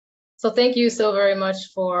So thank you so very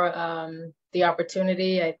much for the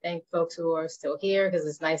opportunity. I thank folks who are still here because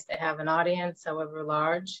it's nice to have an audience, however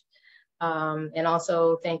large. And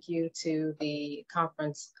also thank you to the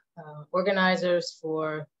conference organizers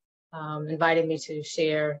for inviting me to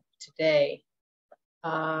share today.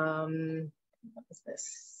 What is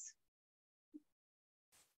this?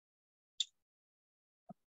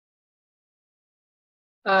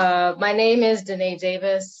 My name is Danné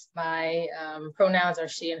Davis. My pronouns are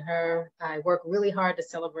she and her. I work really hard to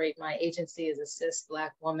celebrate my agency as a cis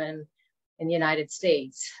Black woman in the United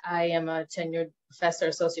States. I am a tenured professor,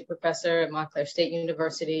 associate professor at Montclair State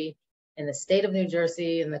University in the state of New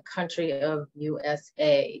Jersey in the country of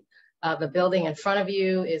USA. The building in front of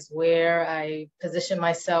you is where I position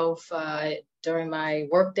myself during my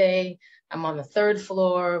workday. I'm on the 3rd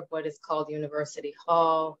floor of what is called University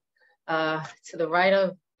Hall. To the right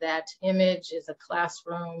of that image is a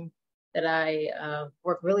classroom that I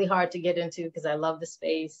work really hard to get into because I love the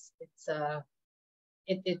space.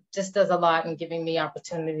 It just does a lot in giving me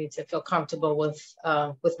opportunity to feel comfortable with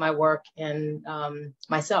my work and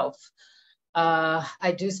myself.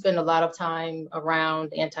 I do spend a lot of time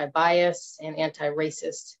around anti-bias and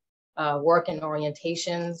anti-racist work and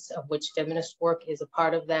orientations, of which feminist work is a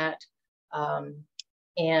part of that.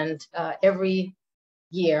 Every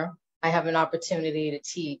year, I have an opportunity to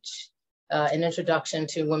teach an introduction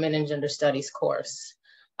to women and gender studies course.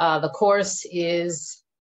 The course is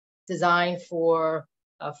designed for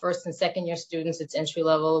 1st and 2nd year students. It's entry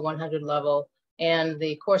level, 100 level, and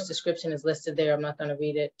the course description is listed there. I'm not going to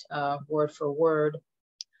read it word for word,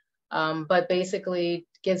 but basically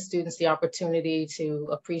gives students the opportunity to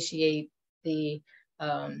appreciate the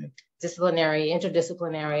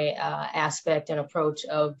interdisciplinary aspect and approach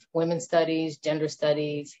of women's studies, gender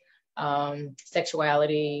studies,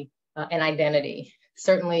 sexuality, and identity.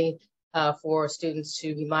 Certainly for students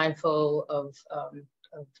to be mindful of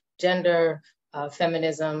gender,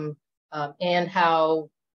 feminism, and how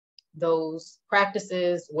those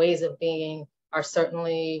practices, ways of being are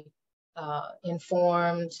certainly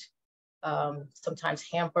informed, sometimes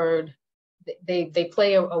hampered. They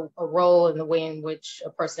play a role in the way in which a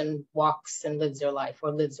person walks and lives their life,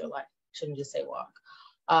 or lives their life, shouldn't just say walk.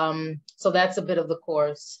 So that's a bit of the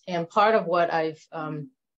course. And part of what I've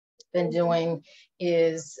been doing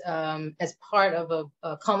is as part of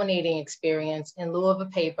a culminating experience in lieu of a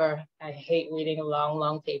paper. I hate reading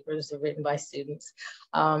long papers that are written by students.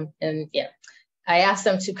 And yeah, I asked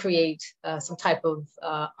them to create some type of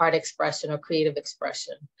art expression or creative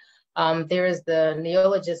expression. There is the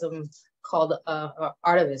neologism called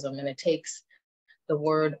artivism, and it takes the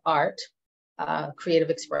word art, creative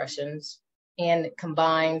expressions, and it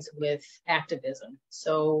combines with activism.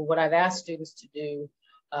 So what I've asked students to do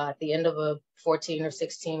at the end of a 14 or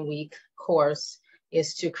 16 week course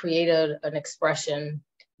is to create an expression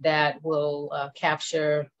that will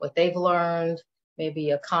capture what they've learned,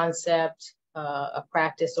 maybe a concept, a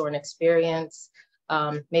practice or an experience,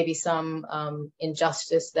 maybe some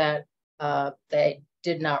injustice that they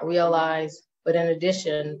did not realize. But in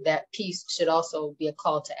addition, that piece should also be a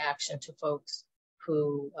call to action to folks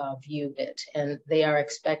who viewed it. And they are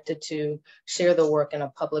expected to share the work in a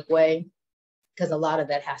public way, because a lot of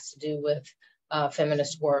that has to do with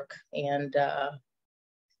feminist work and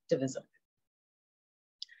activism.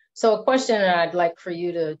 So a question that I'd like for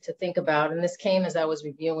you to think about, and this came as I was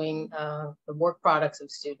reviewing the work products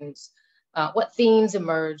of students, what themes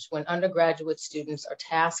emerge when undergraduate students are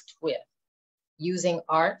tasked with using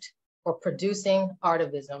art or producing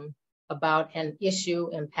artivism about an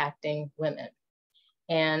issue impacting women?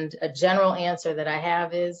 And a general answer that I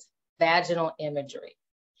have is vaginal imagery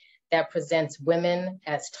that presents women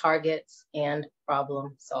as targets and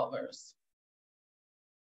problem solvers.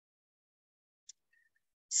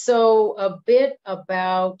 So a bit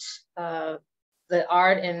about the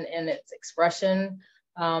art and its expression.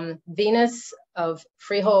 Venus of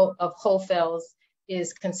Holfels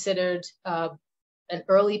is considered an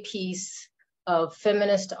early piece of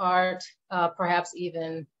feminist art, perhaps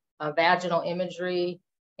even vaginal imagery.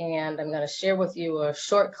 And I'm going to share with you a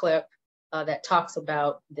short clip that talks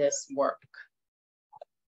about this work.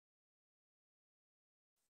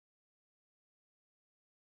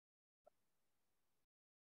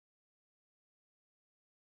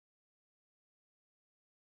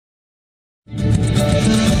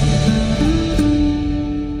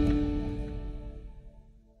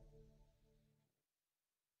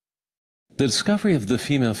 The discovery of the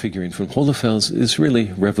female figurine from Holfels is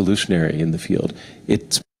really revolutionary in the field.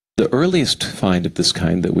 It's the earliest find of this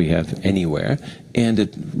kind that we have anywhere, and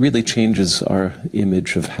it really changes our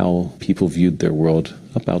image of how people viewed their world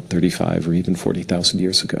about 35 or even 40,000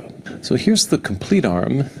 years ago. So here's the complete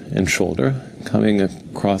arm and shoulder coming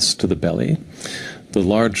across to the belly, the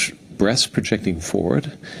large breast projecting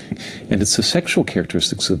forward, and it's the sexual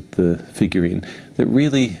characteristics of the figurine that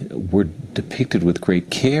really were depicted with great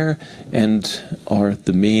care and are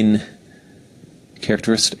the main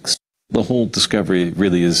characteristics. The whole discovery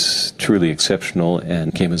really is truly exceptional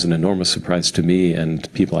and came as an enormous surprise to me,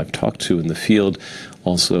 and people I've talked to in the field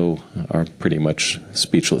also are pretty much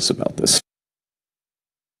speechless about this.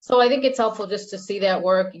 So I think it's helpful just to see that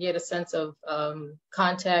work, get a sense of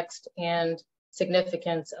context and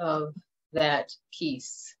significance of that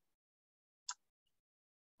piece.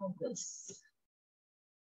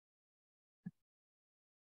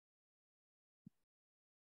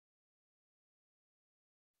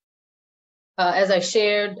 As I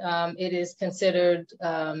shared, it is considered,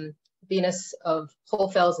 Venus of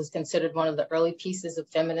Hohlfels is considered one of the early pieces of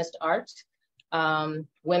feminist art.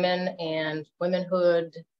 Women and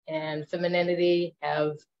womanhood and femininity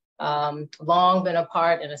have long been a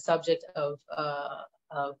part and a subject of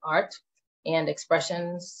art and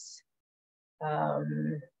expressions.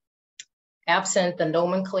 Absent the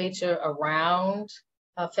nomenclature around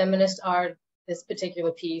feminist art, this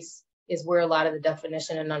particular piece is where a lot of the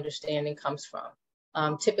definition and understanding comes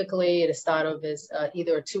from. Typically, it is thought of as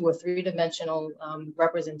either a 2 or 3 dimensional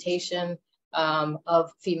representation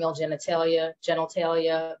of female genitalia.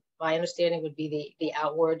 Genitalia, my understanding, would be the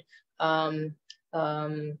outward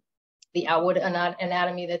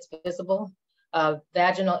anatomy that's visible.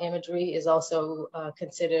 Vaginal imagery is also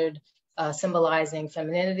considered symbolizing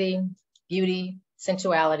femininity, beauty,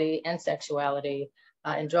 sensuality, and sexuality,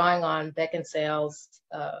 and drawing on Beckinsale's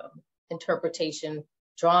interpretation,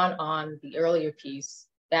 drawn on the earlier piece.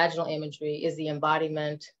 Vaginal imagery is the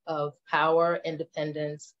embodiment of power,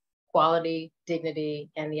 independence, quality, dignity,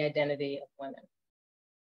 and the identity of women.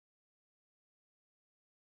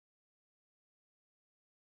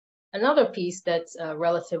 Another piece that's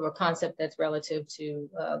relative, or concept that's relative to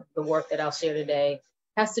the work that I'll share today,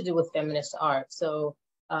 has to do with feminist art. So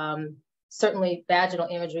certainly vaginal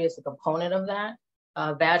imagery is a component of that.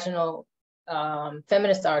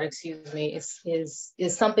 Feminist art, excuse me, is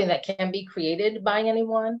something that can be created by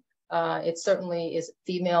anyone. It certainly is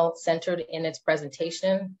female-centered in its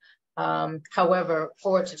presentation. However,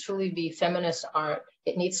 for it to truly be feminist art,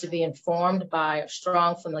 it needs to be informed by a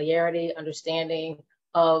strong familiarity, understanding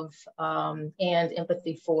of, and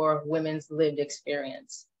empathy for women's lived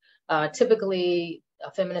experience. Typically,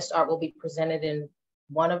 feminist art will be presented in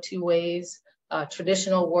one of 2 ways.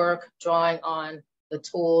 Traditional work, drawing on the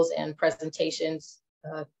tools and presentations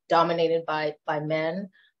dominated by men,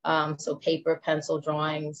 so paper, pencil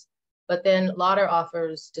drawings. But then Lauder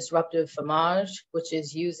offers disruptive femage, which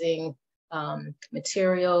is using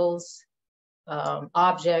materials,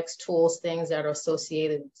 objects, tools, things that are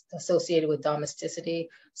associated with domesticity.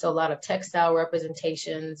 So a lot of textile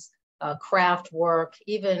representations, craft work,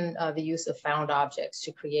 even the use of found objects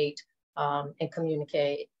to create and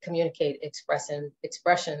communicate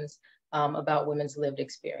expressions about women's lived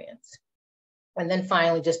experience. And then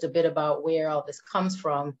finally, just a bit about where all this comes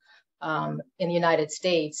from. In the United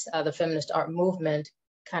States, the feminist art movement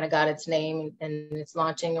kind of got its name, and it's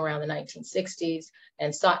launching around the 1960s,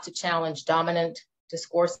 and sought to challenge dominant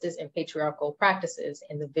discourses and patriarchal practices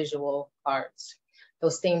in the visual arts.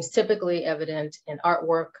 Those themes typically evident in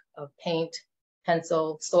artwork of paint,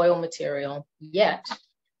 pencil, soil material, yet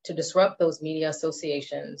to disrupt those media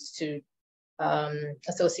associations to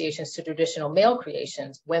traditional male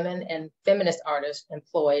creations, women and feminist artists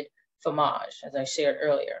employed femage, as I shared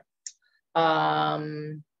earlier,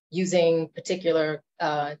 using particular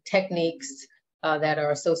techniques that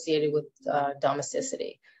are associated with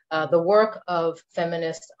domesticity. The work of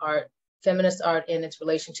feminist art in its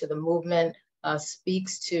relation to the movement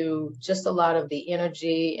speaks to just a lot of the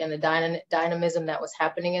energy and the dynamism that was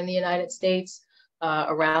happening in the United States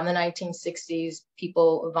around the 1960s,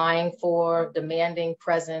 people vying for, demanding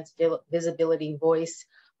presence, visibility, voice.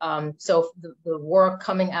 So the work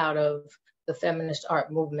coming out of the feminist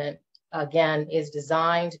art movement, again, is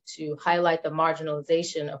designed to highlight the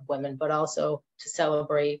marginalization of women, but also to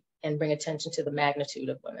celebrate and bring attention to the magnitude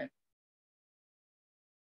of women.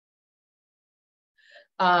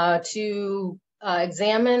 To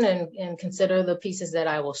examine and consider the pieces that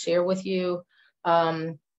I will share with you,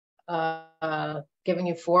 giving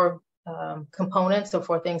you 4 components or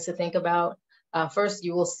 4 things to think about. First,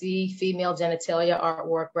 you will see female genitalia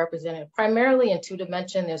artwork represented primarily in 2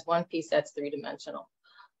 dimensions. There's one piece that's 3-dimensional.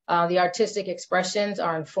 The artistic expressions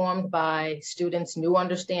are informed by students' new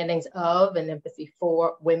understandings of and empathy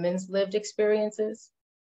for women's lived experiences.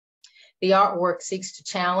 The artwork seeks to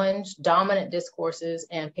challenge dominant discourses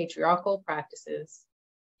and patriarchal practices.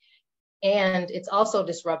 And it's also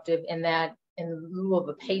disruptive in that in lieu of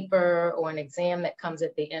a paper or an exam that comes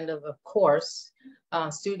at the end of a course,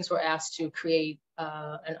 students were asked to create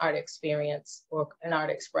an art experience or an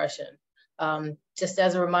art expression. Just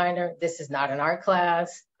as a reminder, this is not an art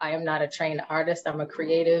class. I am not a trained artist, I'm a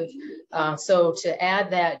creative. So to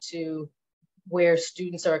add that to where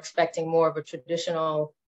students are expecting more of a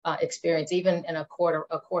traditional experience, even in a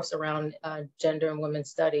course around gender and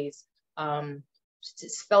women's studies,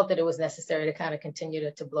 just felt that it was necessary to kind of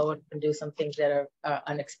continue to blow it and do some things that are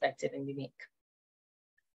unexpected and unique.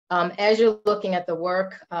 As you're looking at the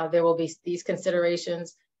work, there will be these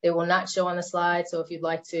considerations. They will not show on the slide, so if you'd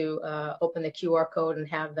like to open the QR code and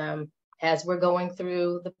have them as we're going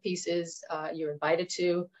through the pieces, you're invited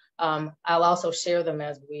to. I'll also share them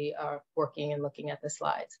as we are working and looking at the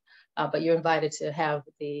slides, but you're invited to have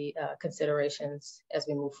the considerations as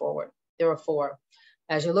we move forward. There are 4.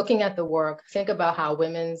 As you're looking at the work, think about how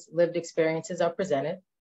women's lived experiences are presented.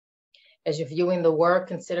 As you're viewing the work,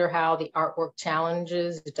 consider how the artwork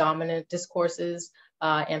challenges dominant discourses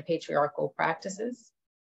and patriarchal practices.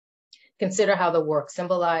 Consider how the work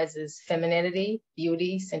symbolizes femininity,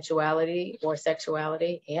 beauty, sensuality, or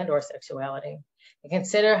sexuality, and And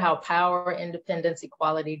consider how power, independence,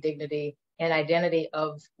 equality, dignity, and identity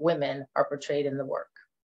of women are portrayed in the work.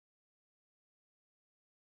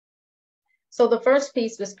 So the first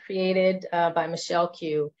piece was created by Michelle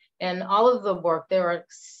Q. And all of the work, there are,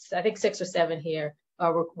 I think 6 or 7 here,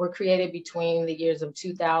 were created between the years of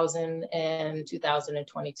 2000 and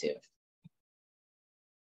 2022.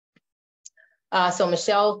 So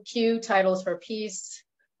Michelle Q titles her piece,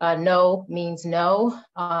 No Means No.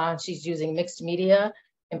 She's using mixed media.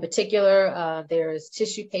 In particular, there is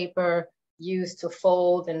tissue paper used to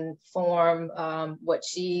fold and form what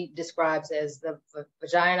she describes as the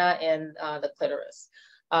vagina and the clitoris.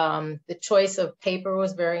 The choice of paper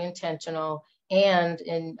was very intentional, and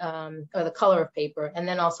or the color of paper, and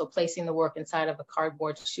then also placing the work inside of a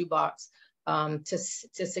cardboard shoebox to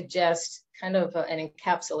suggest kind of an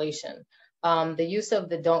encapsulation. The use of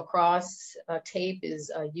the Don't Cross tape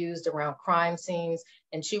is used around crime scenes,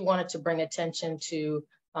 and she wanted to bring attention to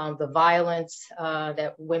the violence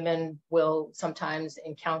that women will sometimes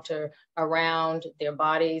encounter around their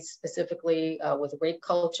bodies, specifically with rape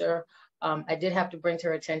culture. I did have to bring to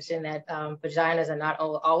her attention that vaginas are not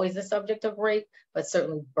always the subject of rape, but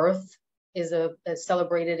certainly birth is a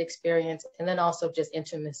celebrated experience, and then also just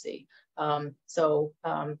intimacy. So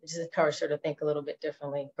just encourage her to think a little bit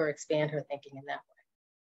differently or expand her thinking in that way.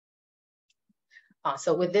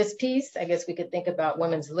 So with this piece, I guess we could think about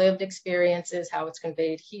women's lived experiences, how it's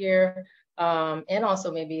conveyed here, and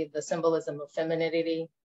also maybe the symbolism of femininity,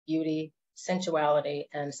 beauty, sensuality,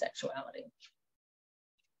 and sexuality.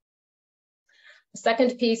 The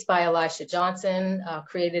second piece by Elisha Johnson,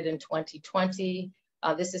 created in 2020.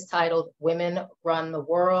 This is titled Women Run the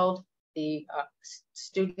World. The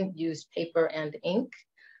student used paper and ink.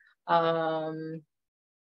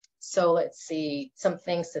 So let's see, some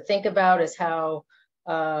things to think about is how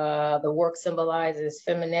the work symbolizes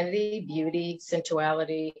femininity, beauty,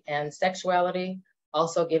 sensuality, and sexuality.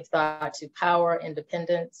 Also give thought to power,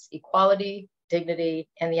 independence, equality, dignity,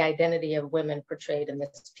 and the identity of women portrayed in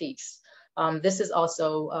this piece. This is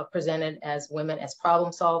also presented as women as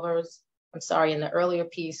problem solvers. I'm sorry, in the earlier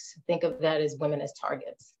piece, think of that as women as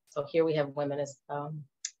targets. So here we have women as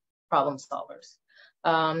problem solvers.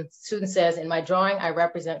 Student says, in my drawing, I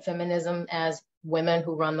represent feminism as women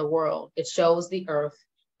who run the world. It shows the earth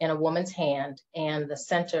in a woman's hand, and the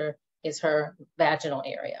center is her vaginal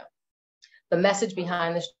area. The message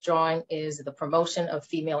behind this drawing is the promotion of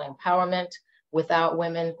female empowerment. Without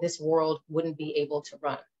women, this world wouldn't be able to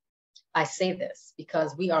run. I say this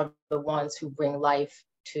because we are the ones who bring life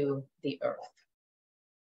to the earth.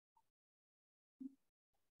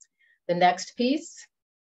 The next piece,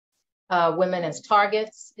 Women as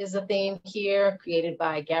Targets, is a theme here, created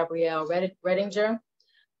by Gabrielle Redinger.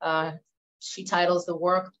 She titles the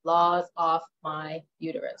work, Laws Off My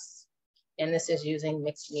Uterus. And this is using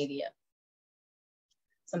mixed media.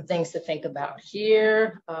 Some things to think about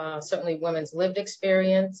here, certainly women's lived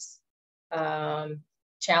experience,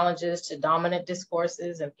 challenges to dominant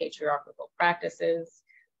discourses and patriarchal practices.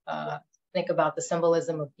 Think about the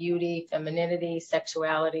symbolism of beauty, femininity,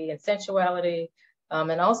 sexuality, and sensuality,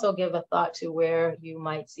 and also give a thought to where you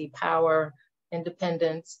might see power,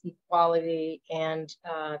 independence, equality, and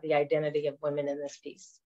the identity of women in this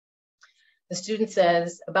piece. The student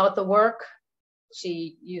says about the work,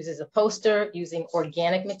 she uses a poster using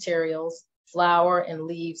organic materials, flour, and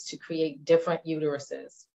leaves to create different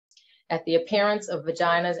uteruses. At the appearance of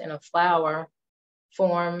vaginas in a flower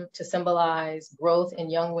form to symbolize growth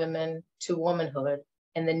in young women to womanhood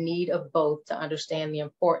and the need of both to understand the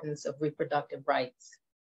importance of reproductive rights.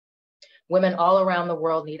 Women all around the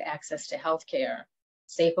world need access to health care,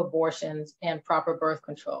 safe abortions, and proper birth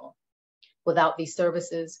control. Without these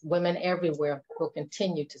services, women everywhere will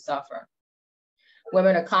continue to suffer.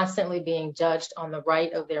 Women are constantly being judged on the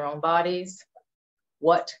right of their own bodies,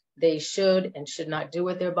 what they should and should not do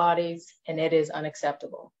with their bodies, and it is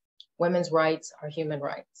unacceptable. Women's rights are human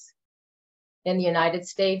rights. In the United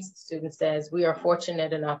States, the student says, we are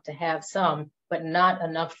fortunate enough to have some, but not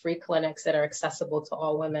enough free clinics that are accessible to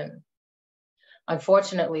all women.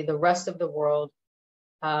 Unfortunately, the rest of the world,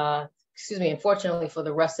 unfortunately for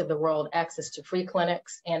the rest of the world, access to free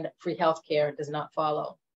clinics and free healthcare does not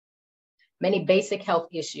follow. Many basic health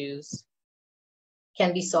issues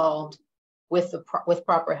can be solved with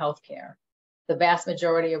proper healthcare. The vast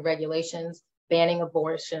majority of regulations banning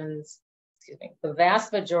abortions, the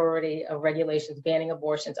vast majority of regulations banning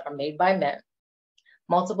abortions are made by men.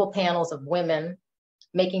 Multiple panels of women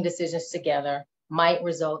making decisions together might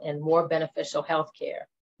result in more beneficial healthcare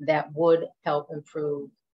that would help improve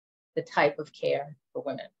the type of care for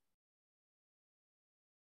women.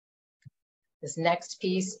 This next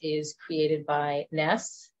piece is created by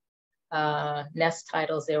Ness. Ness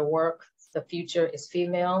titles their work, The Future is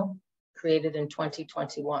Female, created in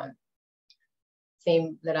 2021.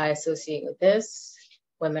 Theme that I associate with this,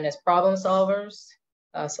 women as problem solvers.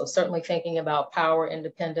 So certainly thinking about power,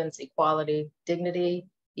 independence, equality, dignity,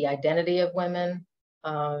 the identity of women,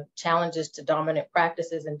 challenges to dominant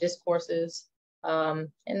practices and discourses,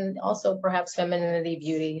 and also perhaps femininity,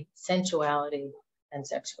 beauty, sensuality, and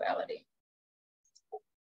sexuality.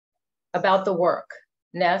 About the work,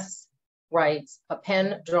 Ness writes, a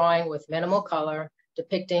pen drawing with minimal color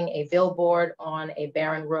depicting a billboard on a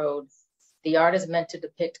barren road. The art is meant to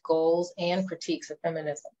depict goals and critiques of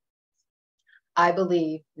feminism. I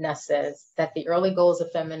believe, Ness says, that the early goals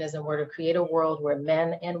of feminism were to create a world where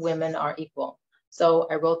men and women are equal. So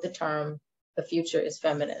I wrote the term, the future is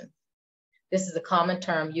feminine. This is a common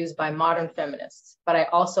term used by modern feminists, but I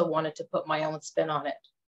also wanted to put my own spin on it.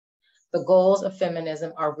 The goals of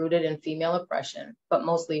feminism are rooted in female oppression, but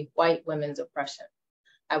mostly white women's oppression.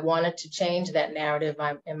 I wanted to change that narrative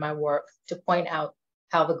in my work to point out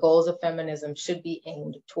how the goals of feminism should be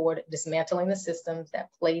aimed toward dismantling the systems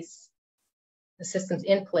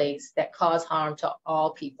in place that cause harm to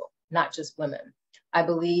all people, not just women. I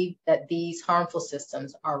believe that these harmful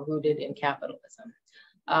systems are rooted in capitalism.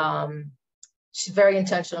 She's very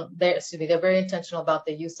intentional. They're very intentional about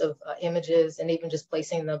the use of images and even just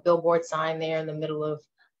placing the billboard sign there in the middle of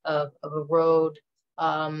a road.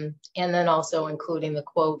 And then also including the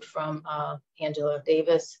quote from Angela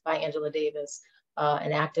Davis,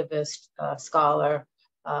 an activist, scholar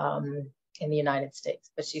in the United States,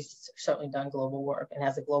 but she's certainly done global work and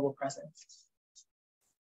has a global presence.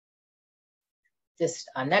 This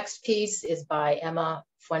next piece is by Emma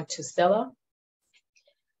Fuentusela.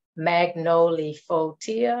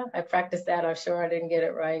 Magnolifotia, I practiced that, I'm sure I didn't get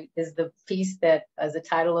it right, is the piece that is the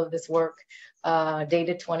title of this work,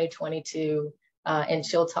 dated 2022, and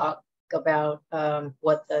she'll talk about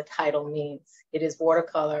what the title means. It is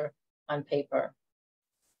watercolor on paper,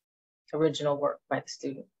 original work by the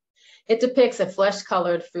student. It depicts a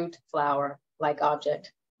flesh-colored fruit flower-like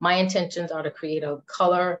object. My intentions are to create a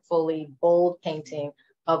colorfully bold painting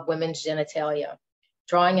of women's genitalia.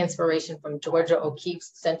 Drawing inspiration from Georgia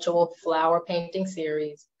O'Keeffe's sensual flower painting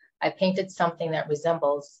series, I painted something that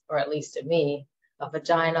resembles, or at least to me, a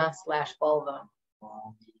vagina/vulva.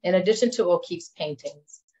 In addition to O'Keeffe's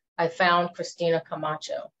paintings, I found Christina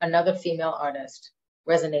Camacho, another female artist,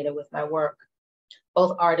 resonated with my work.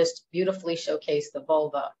 Both artists beautifully showcase the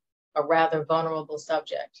vulva, a rather vulnerable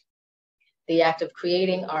subject. The act of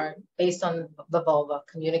creating art based on the vulva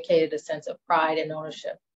communicated a sense of pride and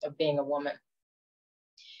ownership of being a woman.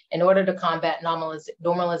 In order to combat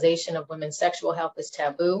normalization of women's sexual health as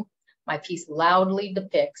taboo, my piece loudly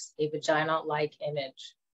depicts a vagina-like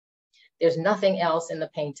image. There's nothing else in the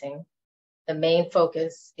painting. The main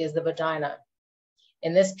focus is the vagina.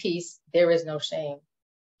 In this piece, there is no shame.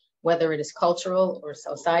 Whether it is cultural or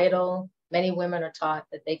societal, many women are taught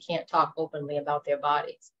that they can't talk openly about their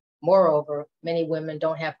bodies. Moreover, many women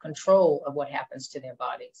don't have control of what happens to their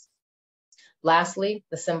bodies. Lastly,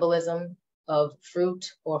 the symbolism of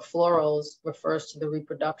fruit or florals refers to the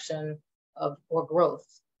reproduction of or growth.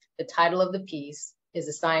 The title of the piece is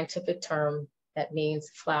a scientific term that means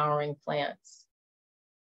flowering plants.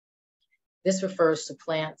 This refers to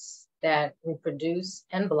plants that reproduce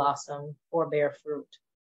and blossom or bear fruit.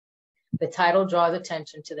 The title draws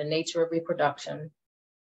attention to the nature of reproduction,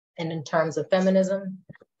 and in terms of feminism,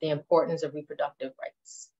 the importance of reproductive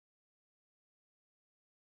rights.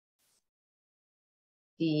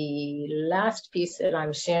 The last piece that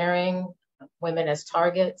I'm sharing, women as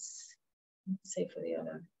targets. Let's see for the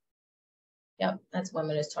other. Yep, that's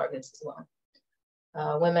women as targets as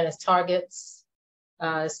well. Women as targets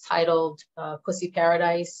is titled Pussy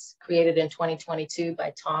Paradise, created in 2022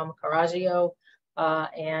 by Tom Caraggio,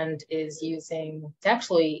 and is using, it's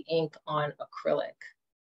actually ink on acrylic.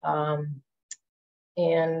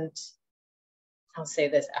 And I'll say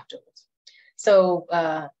this afterwards. So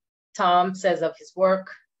Tom says of his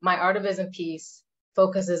work, my Artivism piece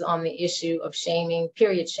focuses on the issue of shaming,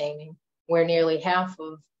 period shaming, where nearly half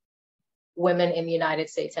of women in the United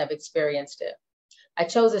States have experienced it. I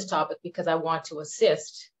chose this topic because I want to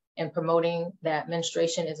assist in promoting that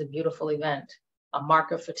menstruation is a beautiful event, a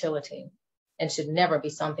mark of fertility, and should never be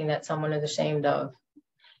something that someone is ashamed of.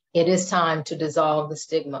 It is time to dissolve the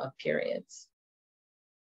stigma of periods.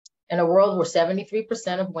 In a world where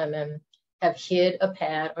 73% of women have hid a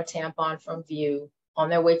pad or tampon from view on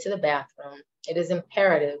their way to the bathroom, it is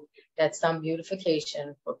imperative that some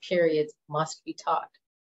beautification for periods must be taught.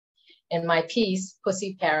 In my piece,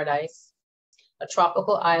 Pussy Paradise, a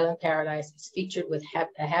tropical island paradise is featured with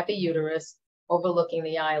a happy uterus overlooking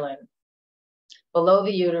the island. Below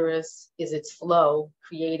the uterus is its flow,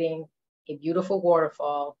 creating a beautiful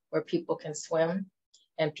waterfall where people can swim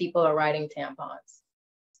and people are riding tampons.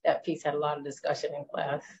 That piece had a lot of discussion in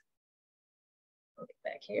class. I'll get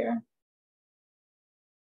back here.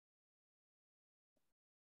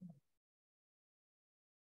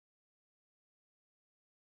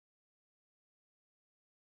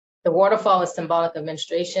 The waterfall is symbolic of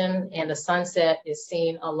menstruation, and the sunset is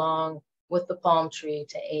seen along with the palm tree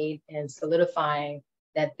to aid in solidifying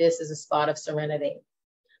that this is a spot of serenity.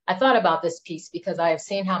 I thought about this piece because I have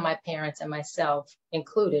seen how my parents and myself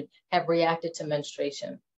included have reacted to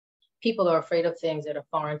menstruation. People are afraid of things that are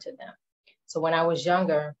foreign to them. So when I was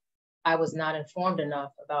younger, I was not informed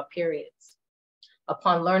enough about periods.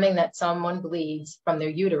 Upon learning that someone bleeds from their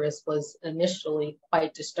uterus was initially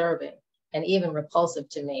quite disturbing and even repulsive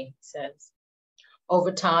to me, he says.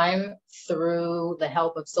 Over time, through the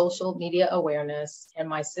help of social media awareness and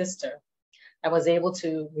my sister, I was able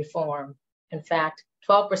to reform. In fact,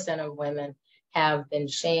 12% of women have been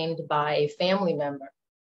shamed by a family member.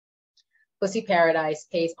 Pussy Paradise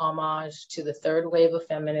pays homage to the third wave of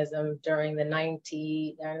feminism during the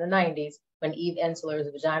 90s when Eve Ensler's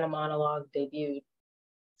Vaginal Monologue debuted.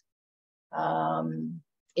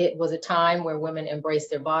 It was a time where women embraced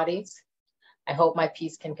their bodies. I hope my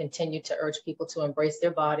piece can continue to urge people to embrace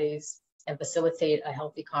their bodies and facilitate a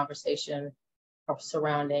healthy conversation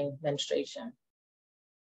surrounding menstruation.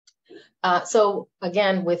 So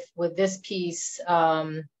again, with this piece,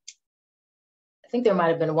 I think there might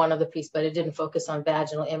have been one other piece, but it didn't focus on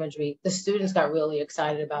vaginal imagery. The students got really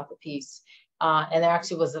excited about the piece. And there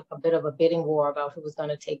actually was a bit of a bidding war about who was going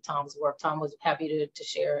to take Tom's work. Tom was happy to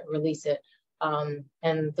share it, release it. And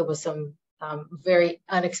there was some very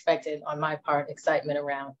unexpected, on my part, excitement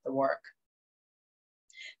around the work.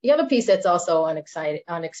 The other piece that's also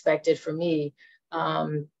unexpected for me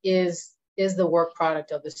is the work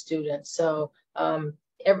product of the students. So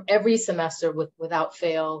every semester, without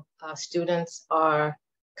fail, students are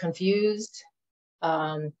confused.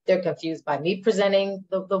 They're confused by me presenting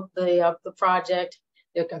the project.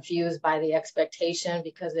 They're confused by the expectation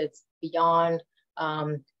because it's beyond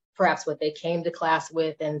perhaps what they came to class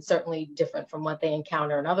with, and certainly different from what they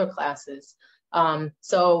encounter in other classes.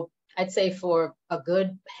 So I'd say for a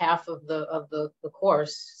good half of the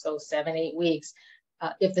course, so 7-8 weeks,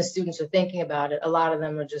 if the students are thinking about it, a lot of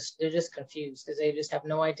them are they're just confused because they just have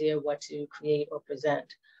no idea what to create or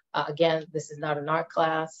present. Again, this is not an art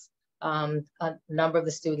class. A number of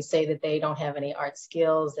the students say that they don't have any art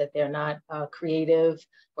skills, that they're not creative,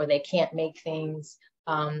 or they can't make things.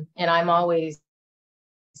 And I'm always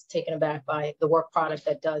taken aback by the work product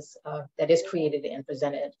that is created and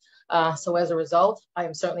presented. So as a result, I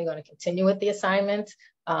am certainly going to continue with the assignment.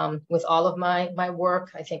 With all of my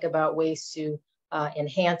work, I think about ways to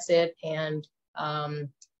enhance it and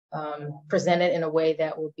present it in a way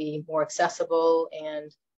that will be more accessible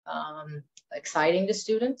and exciting to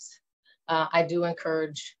students. I do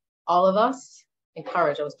encourage all of us,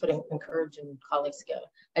 I was putting encourage and colleagues together.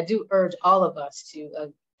 I do urge all of us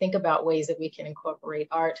to think about ways that we can incorporate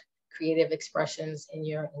art, creative expressions in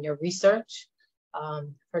your research.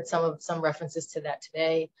 Heard some references to that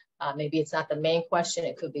today. Maybe it's not the main question,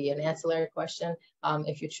 it could be an ancillary question.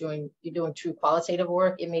 If you're doing true qualitative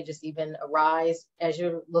work, it may just even arise as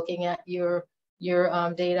you're looking at your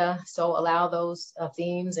your data. So allow those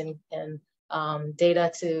themes and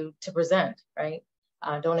data to present, right?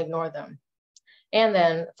 Don't ignore them. And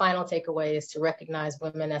then final takeaway is to recognize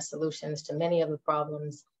women as solutions to many of the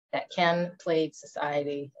problems that can plague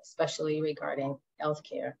society, especially regarding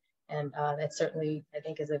healthcare. And that certainly, I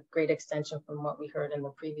think, is a great extension from what we heard in the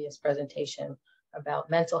previous presentation about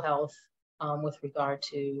mental health with regard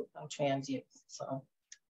to trans youth. So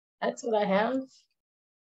that's what I have.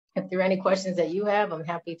 If there are any questions that you have, I'm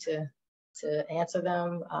happy to answer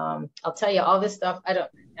them. I'll tell you all this stuff. I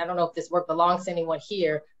don't know if this work belongs to anyone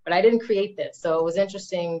here, but I didn't create this. So it was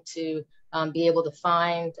interesting to be able to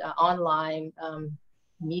find online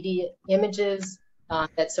media images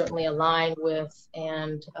that certainly align with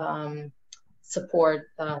and support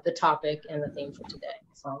the topic and the theme for today.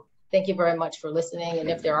 So thank you very much for listening. And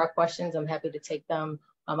if there are questions, I'm happy to take them.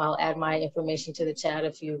 I'll add my information to the chat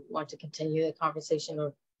if you want to continue the conversation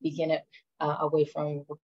or begin it away from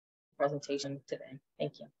the presentation today.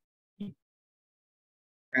 Thank you.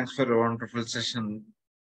 Thanks for a wonderful session,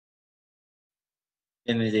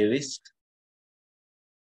 Danné Davis.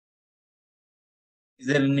 Is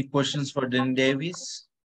there any questions for Danné Davis?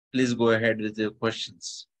 Please go ahead with your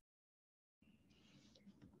questions.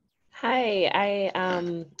 Hi,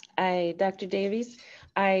 Dr. Davies.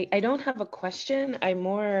 I don't have a question. I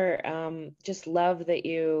more just love that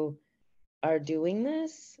you are doing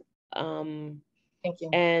this. Thank you.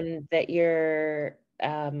 And that you're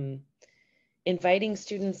inviting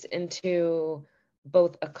students into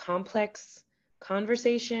both a complex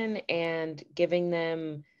conversation and giving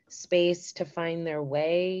them space to find their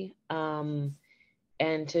way and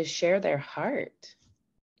to share their heart.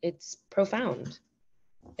 It's profound.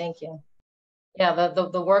 Thank you. Yeah,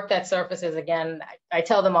 the work that surfaces, again, I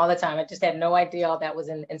tell them all the time, I just had no idea all that was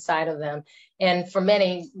inside of them. And for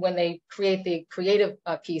many, when they create the creative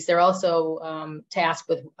piece, they're also tasked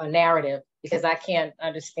with a narrative, because I can't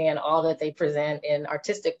understand all that they present in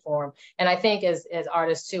artistic form. And I think as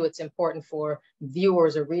artists too, it's important for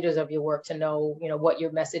viewers or readers of your work to know, what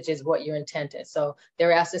your message is, what your intent is. So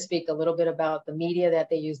they're asked to speak a little bit about the media that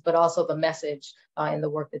they use, but also the message in the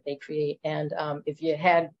work that they create. And if you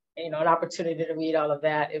had an opportunity to read all of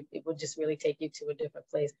that, it would just really take you to a different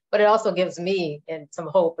place. But it also gives me and some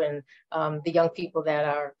hope and the young people that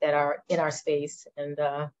are in our space and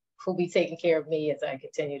who'll be taking care of me as I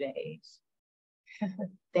continue to age.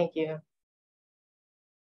 Thank you.